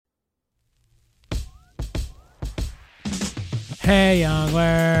Hey, young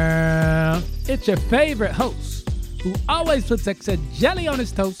world. It's your favorite host who always puts extra jelly on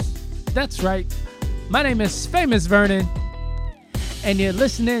his toast. That's right. My name is Famous Vernon, and you're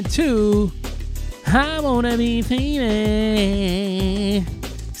listening to I Wanna Be Famous.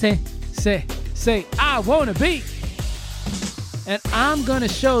 Say, I wanna be. And I'm gonna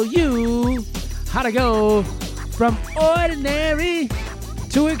show you how to go from ordinary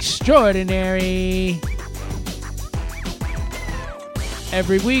to extraordinary.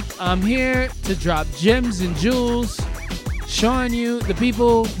 Every week, I'm here to drop gems and jewels, showing you the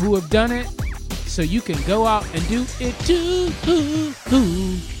people who have done it so you can go out and do it too.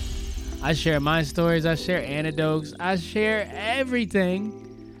 I share my stories, I share anecdotes, I share everything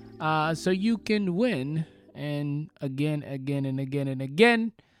so you can win. And again.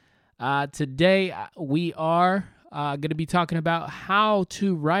 Today, we are going to be talking about how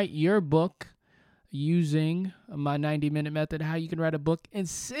to write your book using my 90-minute method, how you can write a book in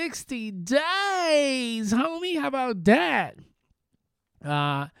 60 days, homie. How about that?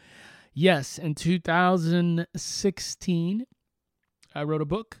 Yes, in 2016, I wrote a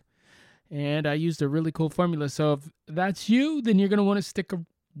book, and I used a really cool formula. So if that's you, then you're going to want to stick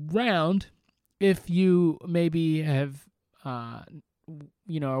around. If you maybe have, are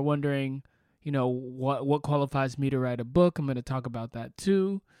wondering, what qualifies me to write a book, I'm going to talk about that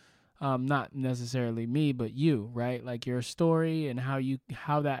too. Not necessarily me, but you, right? Like your story and how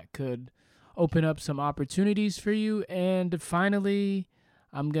that could open up some opportunities for you. And finally,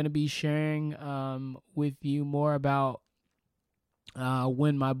 I'm going to be sharing with you more about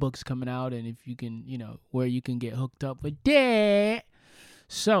when my book's coming out and if you can, where you can get hooked up with that.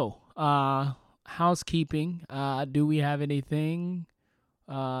 So, housekeeping. Do we have anything?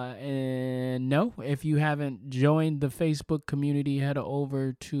 And no, if you haven't joined the Facebook community, head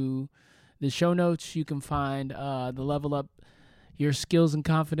over to the show notes. You can find the Level Up Your Skills and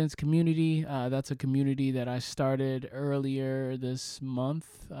Confidence community. That's a community that I started earlier this month,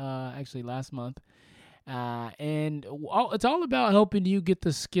 actually last month. And it's all about helping you get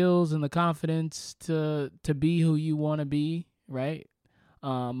the skills and the confidence to be who you want to be, right?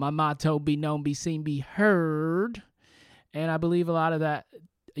 My motto, be known, be seen, be heard. And I believe a lot of that,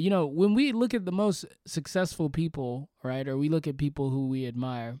 when we look at the most successful people, right, or we look at people who we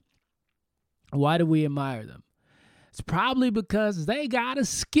admire, why do we admire them? It's probably because they got a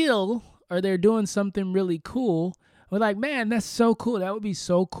skill or they're doing something really cool. We're like, man, that's so cool. That would be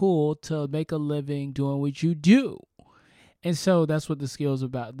so cool to make a living doing what you do. And so that's what the skills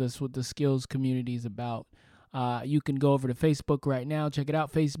about. That's what the skills community is about. You can go over to Facebook right now. Check it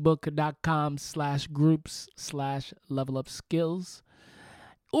out, facebook.com/groups/levelupskills.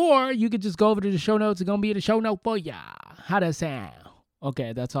 Or you could just go over to the show notes. It's going to be in the show note for ya. How that sound?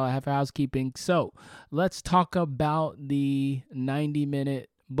 Okay, that's all I have for housekeeping. So let's talk about the 90-minute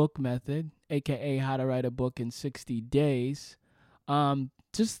book method, a.k.a. how to write a book in 60 days.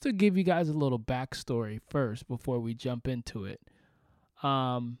 Just to give you guys a little backstory first before we jump into it.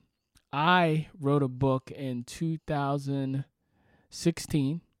 I wrote a book in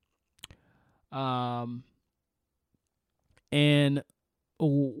 2016, and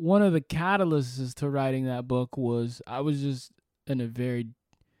one of the catalysts to writing that book was I was just in a very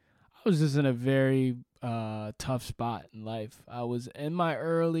tough spot in life. I was in my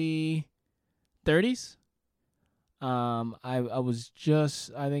early 30s. I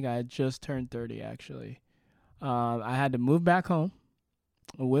think I had just turned 30 actually. I had to move back home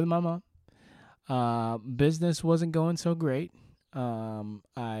with my mom. Business wasn't going so great.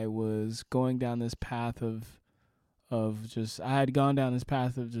 I was going down this path I had gone down this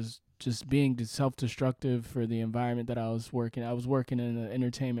path of just being self-destructive for the environment that I was working. I was working in the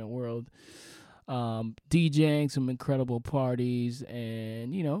entertainment world, DJing some incredible parties,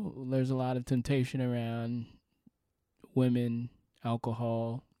 and there's a lot of temptation around women,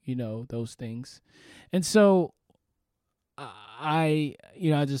 alcohol, those things, and so. I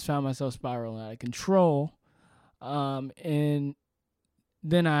just found myself spiraling out of control. And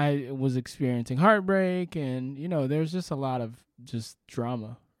then I was experiencing heartbreak and, there's just a lot of just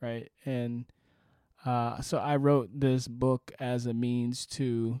drama, right? And so I wrote this book as a means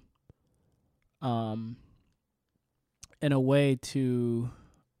to, in a way to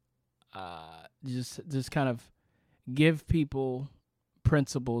just kind of give people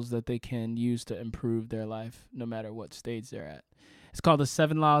principles that they can use to improve their life no matter what stage they're at. It's called The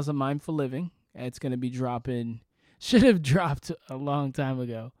 7 Laws of Mindful Living. It's going to be should have dropped a long time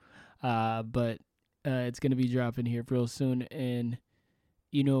ago, but it's going to be dropping here real soon. And,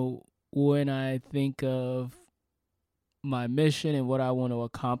 when I think of my mission and what I want to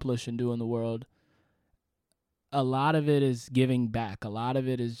accomplish and do in the world, a lot of it is giving back. A lot of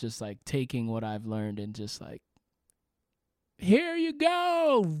it is just like taking what I've learned and just like, here you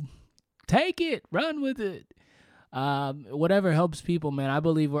go. Take it, run with it. Whatever helps people, man. I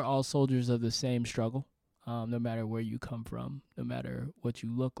believe we're all soldiers of the same struggle. No matter where you come from, no matter what you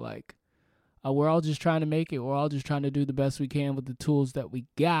look like. We're all just trying to make it. We're all just trying to do the best we can with the tools that we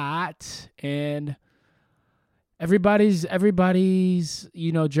got. And everybody's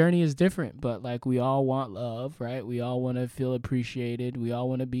journey is different, but like we all want love, right? We all want to feel appreciated. We all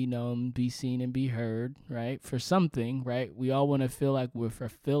want to be known, be seen, and be heard, right? For something, right? We all want to feel like we're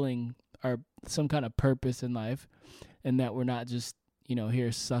fulfilling some kind of purpose in life, and that we're not just,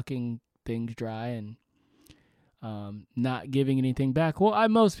 here sucking things dry and not giving anything back. Well,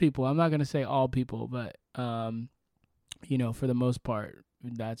 most people, I'm not going to say all people, but, for the most part,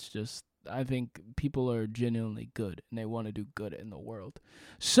 that's just, I think people are genuinely good and they want to do good in the world.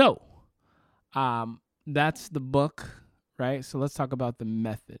 So, that's the book, right? So let's talk about the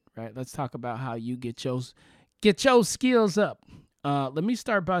method, right? Let's talk about how you get your skills up. Let me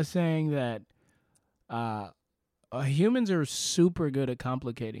start by saying that, humans are super good at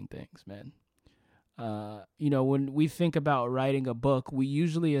complicating things, man. When we think about writing a book, we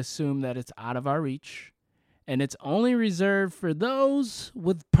usually assume that it's out of our reach and it's only reserved for those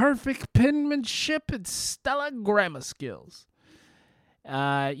with perfect penmanship and stellar grammar skills.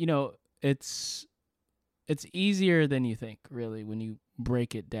 It's easier than you think, really, when you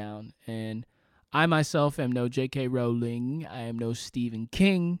break it down. And I myself am no J.K. Rowling. I am no Stephen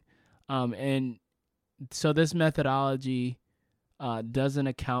King. And so this methodology doesn't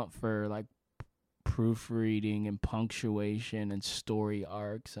account for like proofreading and punctuation and story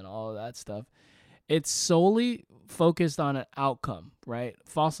arcs and all of that stuff. It's solely focused on an outcome, right?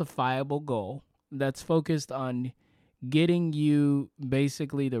 Falsifiable goal that's focused on getting you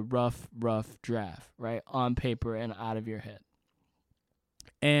basically the rough draft, right? On paper and out of your head.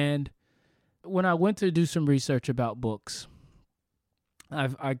 And when I went to do some research about books,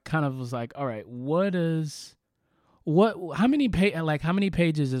 I kind of was like, all right, how many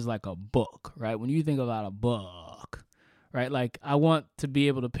pages is like a book, right? When you think about a book, right? Like I want to be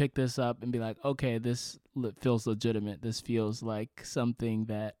able to pick this up and be like, okay, this feels legitimate. This feels like something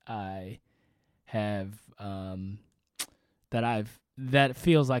that I have, that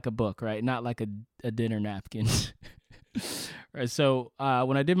feels like a book, right? Not like a dinner napkin. Right. So,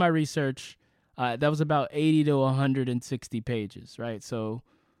 when I did my research, that was about 80 to 160 pages, right? So,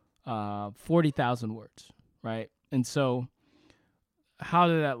 40,000 words, right? And so how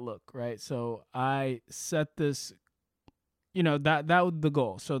did that look, right? So I set this, that was the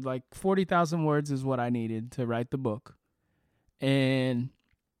goal. So like 40,000 words is what I needed to write the book. And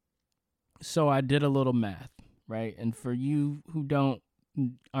so I did a little math, right? And for you who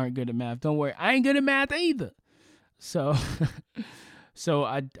aren't good at math, don't worry. I ain't good at math either. So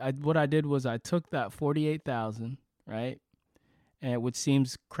I what I did was I took that 48,000, right? And which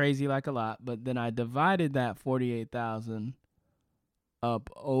seems crazy like a lot, but then I divided that 48,000 up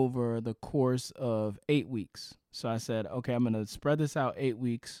over the course of 8 weeks. So I said, okay, I'm going to spread this out 8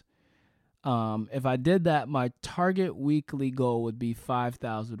 weeks. If I did that, my target weekly goal would be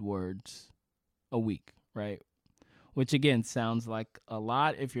 5,000 words a week, right? Which again sounds like a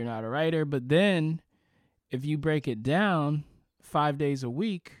lot if you're not a writer, but then if you break it down 5 days a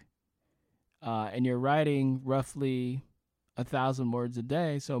week, and you're writing roughly 1,000 words a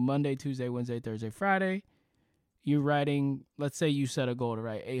day. So Monday, Tuesday, Wednesday, Thursday, Friday, you're writing, let's say you set a goal to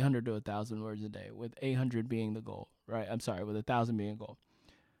write 800 to 1,000 words a day, with 800 being the goal, right? I'm sorry, with 1,000 being a goal.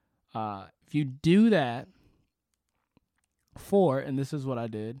 If you do that and this is what I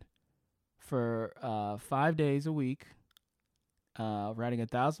did, for 5 days a week, writing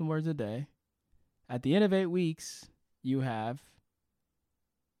 1,000 words a day, at the end of 8 weeks, you have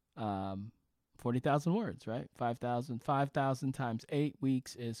 40,000 words, right? 5,000 times 8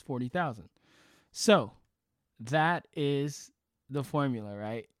 weeks is 40,000. So that is the formula,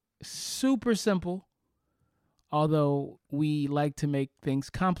 right? Super simple, although we like to make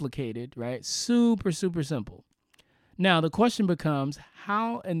things complicated, right? Super, super simple. Now, the question becomes,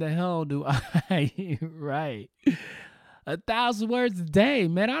 how in the hell do I write 1,000 words a day?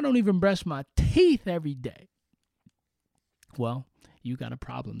 Man, I don't even brush my teeth every day. Well, you got a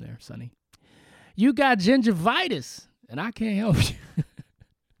problem there, Sonny. You got gingivitis, and I can't help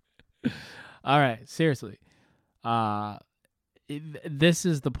you. All right, seriously. This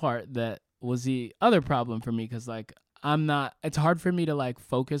is the part that was the other problem for me, because it's hard for me to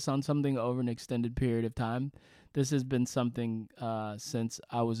focus on something over an extended period of time. This has been something since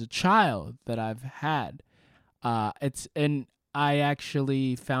I was a child that I've had. And I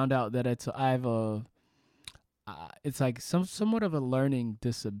actually found out that it's like somewhat of a learning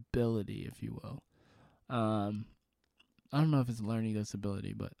disability, if you will. I don't know if it's a learning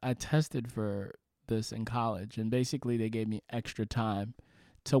disability, but I tested for this in college, and basically they gave me extra time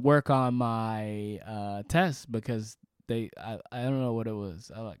to work on my test because I don't know what it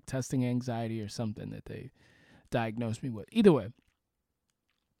was, like testing anxiety or something that they diagnosed me with. Either way,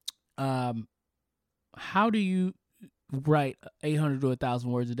 how do you write 800 to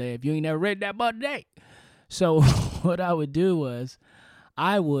 1,000 words a day if you ain't never read that much a day? So what I would do was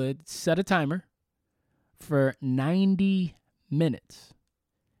I would set a timer for 90 minutes,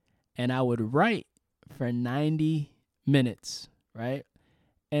 and I would write for 90 minutes, right?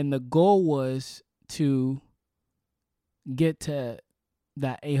 And the goal was to get to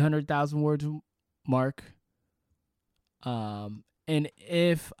that 800,000 words mark. And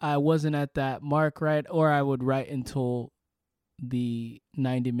if I wasn't at that mark, right, or I would write until the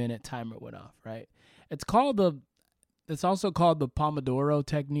 90-minute timer went off, right? It's also called the Pomodoro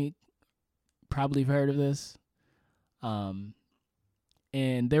technique. Probably heard of this. And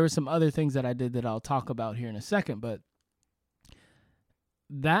there were some other things that I did that I'll talk about here in a second, but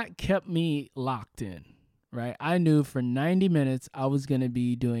that kept me locked in, right? I knew for 90 minutes I was going to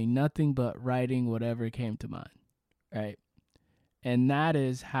be doing nothing but writing whatever came to mind, right? And that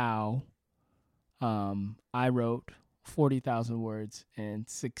is how I wrote 40,000 words in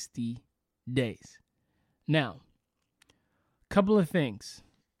 60 days. Now, a couple of things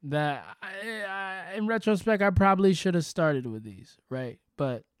that in retrospect, I probably should have started with these, right?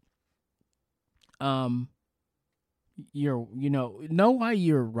 But know why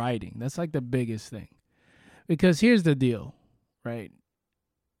you're writing. That's like the biggest thing. Because here's the deal, right?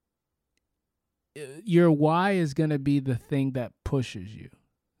 Your why is going to be the thing that pushes you.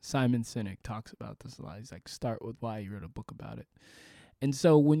 Simon Sinek talks about this a lot. He's like, start with why. He wrote a book about it. And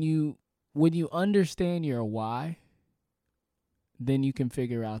so when you understand your why, then you can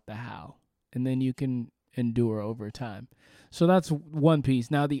figure out the how, and then you can endure over time. So that's one piece.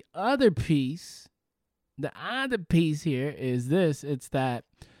 Now the other piece here is this. It's that,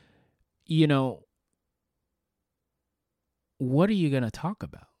 what are you going to talk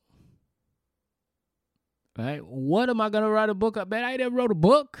about? Right? What am I going to write a book about? Man, I never wrote a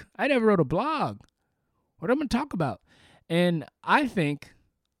book. I never wrote a blog. What am I going to talk about? And I think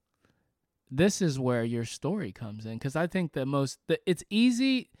this is where your story comes in, because I think the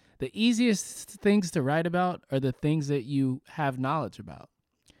easiest things to write about are the things that you have knowledge about.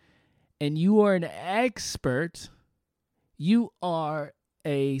 And you are an expert. You are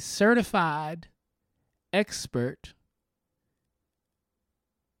a certified expert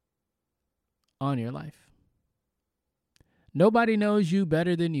on your life. Nobody knows you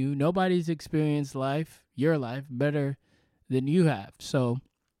better than you. Nobody's experienced your life, better than you have. So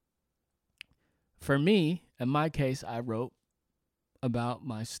for me, in my case, I wrote about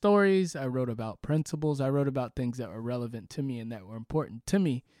my stories. I wrote about principles. I wrote about things that were relevant to me and that were important to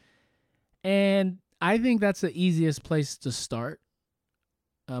me. And I think that's the easiest place to start.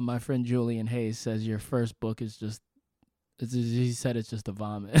 My friend Julian Hayes says your first book is he said it's just a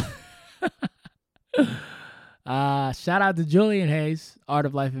vomit. Shout out to Julian Hayes, Art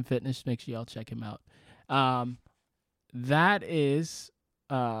of Life and Fitness. Make sure y'all check him out. That is,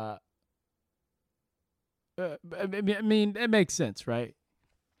 I mean, it makes sense, right?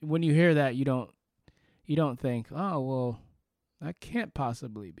 When you hear that, you don't think, oh, well, that can't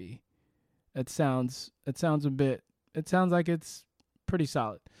possibly be. It sounds like it's pretty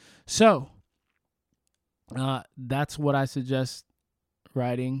solid. So, that's what I suggest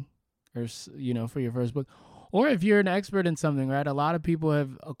writing, or, for your first book. Or if you're an expert in something, right? A lot of people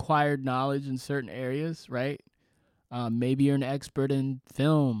have acquired knowledge in certain areas, right? Maybe you're an expert in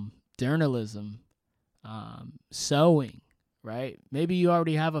film, journalism, sewing, right? Maybe you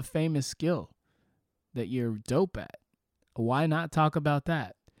already have a famous skill that you're dope at. Why not talk about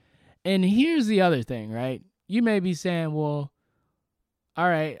that? And here's the other thing, right? You may be saying, well, all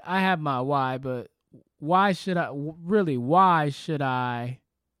right, I have my why, but why should I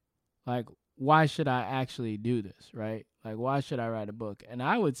actually do this, right? Like, why should I write a book? And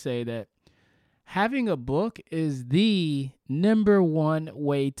I would say that having a book is the number one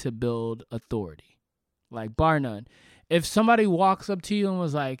way to build authority, like bar none. If somebody walks up to you and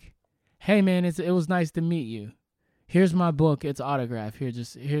was like, hey man, it was nice to meet you. Here's my book. It's autographed.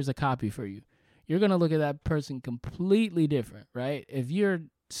 Here's a copy for you. You're going to look at that person completely different, right? If you're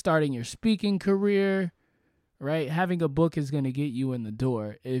starting your speaking career, right, having a book is going to get you in the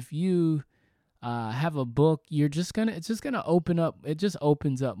door. If you have a book, it's just gonna open up. It just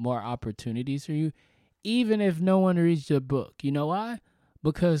opens up more opportunities for you, even if no one reads your book. You know why?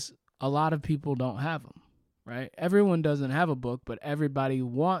 Because a lot of people don't have them, right? Everyone doesn't have a book, but everybody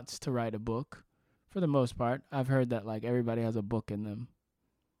wants to write a book for the most part. I've heard that like everybody has a book in them,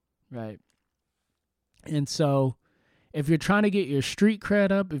 right? And so if you're trying to get your street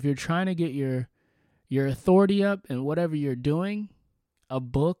cred up, if you're trying to get your authority up in whatever you're doing, a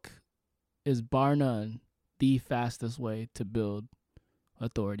book is bar none the fastest way to build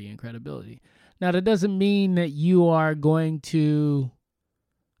authority and credibility. Now, that doesn't mean that you are going to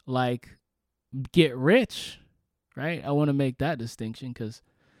like get rich, right? I want to make that distinction because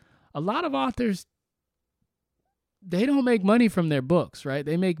a lot of authors, they don't make money from their books, right?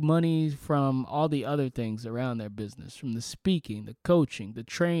 They make money from all the other things around their business, from the speaking, the coaching, the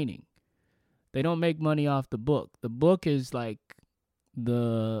training. They don't make money off the book. The book is like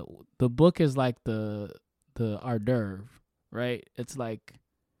the hors d'oeuvre, right? It's like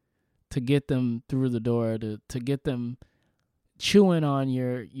to get them through the door, to get them chewing on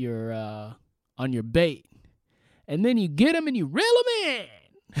your bait, and then you get them and you reel them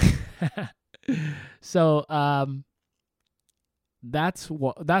in. So that's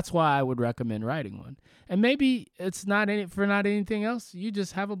why I would recommend writing one. And maybe it's not anything else. You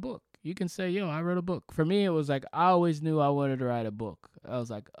just have a book. You can say, "Yo, I wrote a book." For me, it was like I always knew I wanted to write a book. I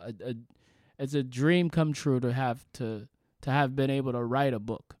was like, it's a dream come true to have been able to write a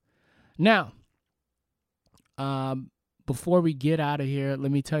book. Now, before we get out of here,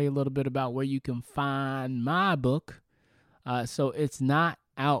 let me tell you a little bit about where you can find my book. So it's not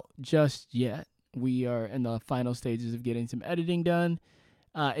out just yet. We are in the final stages of getting some editing done.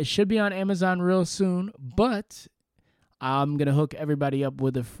 It should be on Amazon real soon, but I'm going to hook everybody up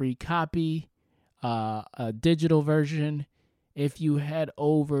with a free copy, a digital version. If you head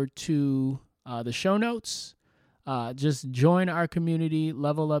over to the show notes, just join our community,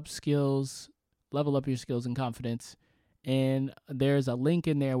 level up your skills and confidence. And there's a link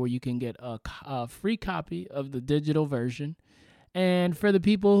in there where you can get a free copy of the digital version. And for the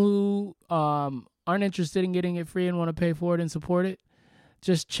people who aren't interested in getting it free and want to pay for it and support it,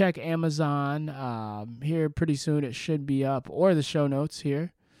 just check Amazon. Here pretty soon it should be up, or the show notes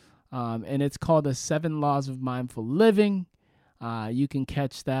here. And it's called The 7 Laws of Mindful Living. You can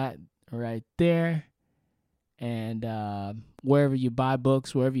catch that right there. And wherever you buy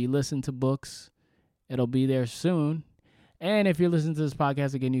books, wherever you listen to books, it'll be there soon. And if you're listening to this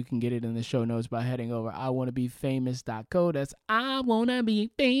podcast, again, you can get it in the show notes by heading over iwannabefamous.co. That's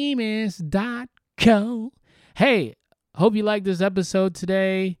iwannabefamous.co. Hey, hope you liked this episode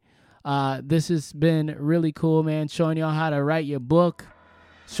today. This has been really cool, man, showing y'all how to write your book,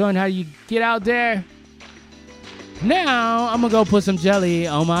 showing how you get out there. Now, I'm going to go put some jelly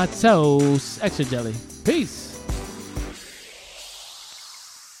on my toast. Extra jelly. Peace.